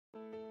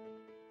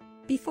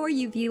Before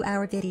you view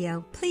our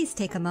video, please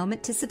take a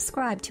moment to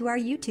subscribe to our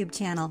YouTube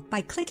channel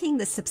by clicking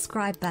the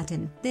subscribe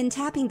button, then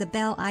tapping the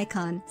bell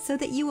icon so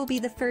that you will be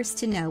the first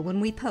to know when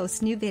we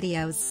post new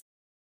videos.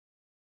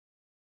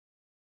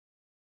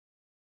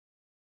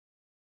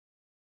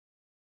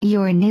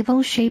 Your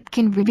navel shape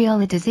can reveal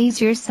a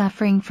disease you're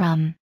suffering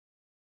from.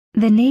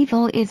 The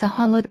navel is a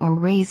hollowed or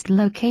raised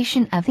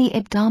location of the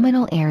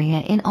abdominal area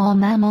in all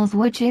mammals,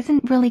 which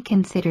isn't really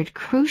considered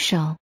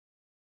crucial.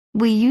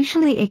 We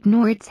usually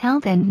ignore its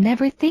health and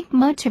never think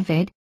much of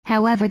it.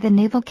 However, the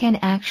navel can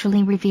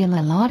actually reveal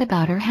a lot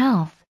about our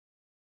health.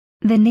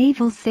 The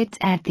navel sits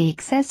at the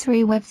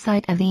accessory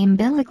website of the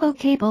umbilical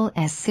cable.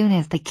 As soon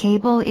as the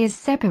cable is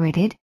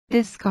separated,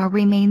 the scar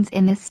remains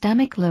in the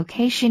stomach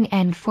location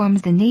and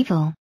forms the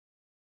navel.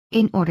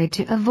 In order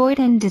to avoid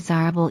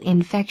undesirable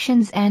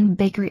infections and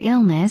bigger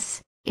illness,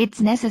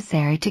 it's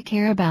necessary to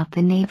care about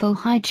the navel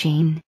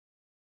hygiene.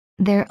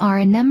 There are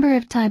a number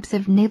of types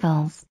of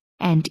navels,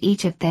 and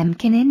each of them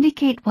can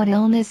indicate what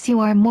illness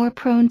you are more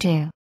prone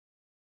to.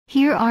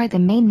 Here are the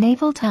main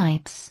navel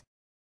types.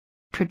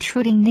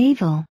 Protruding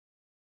navel.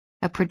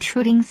 A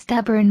protruding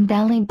stubborn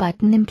belly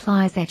button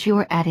implies that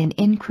you're at an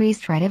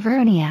increased rate of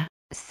hernia,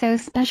 so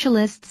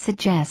specialists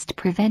suggest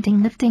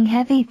preventing lifting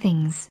heavy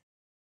things.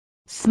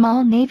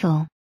 Small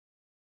navel.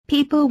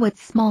 People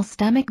with small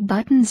stomach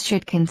buttons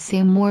should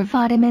consume more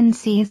vitamin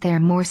C as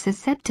they're more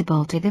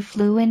susceptible to the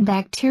flu and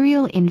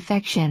bacterial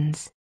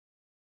infections.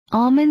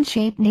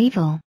 Almond-shaped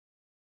navel.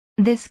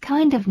 This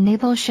kind of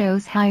navel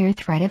shows higher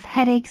threat of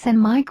headaches and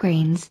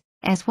migraines,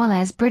 as well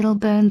as brittle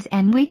bones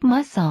and weak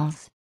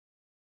muscles.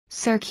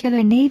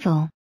 Circular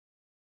navel.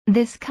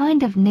 This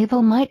kind of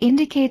navel might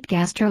indicate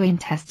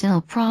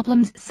gastrointestinal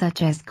problems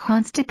such as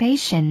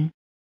constipation.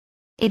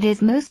 It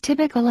is most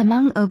typical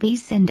among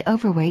obese and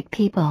overweight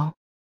people.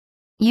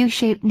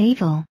 U-shaped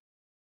navel.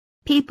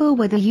 People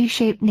with a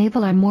U-shaped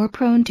navel are more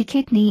prone to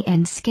kidney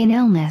and skin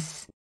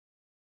illness.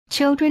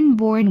 Children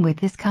born with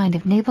this kind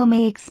of navel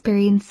may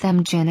experience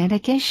some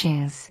genetic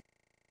issues.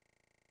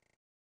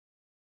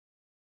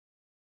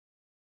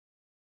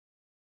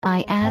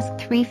 I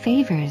ask 3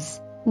 favors.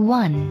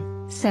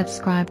 1.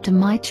 Subscribe to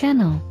my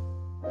channel.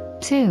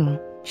 2.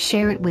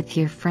 Share it with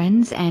your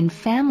friends and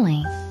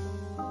family.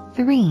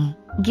 3.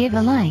 Give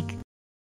a like.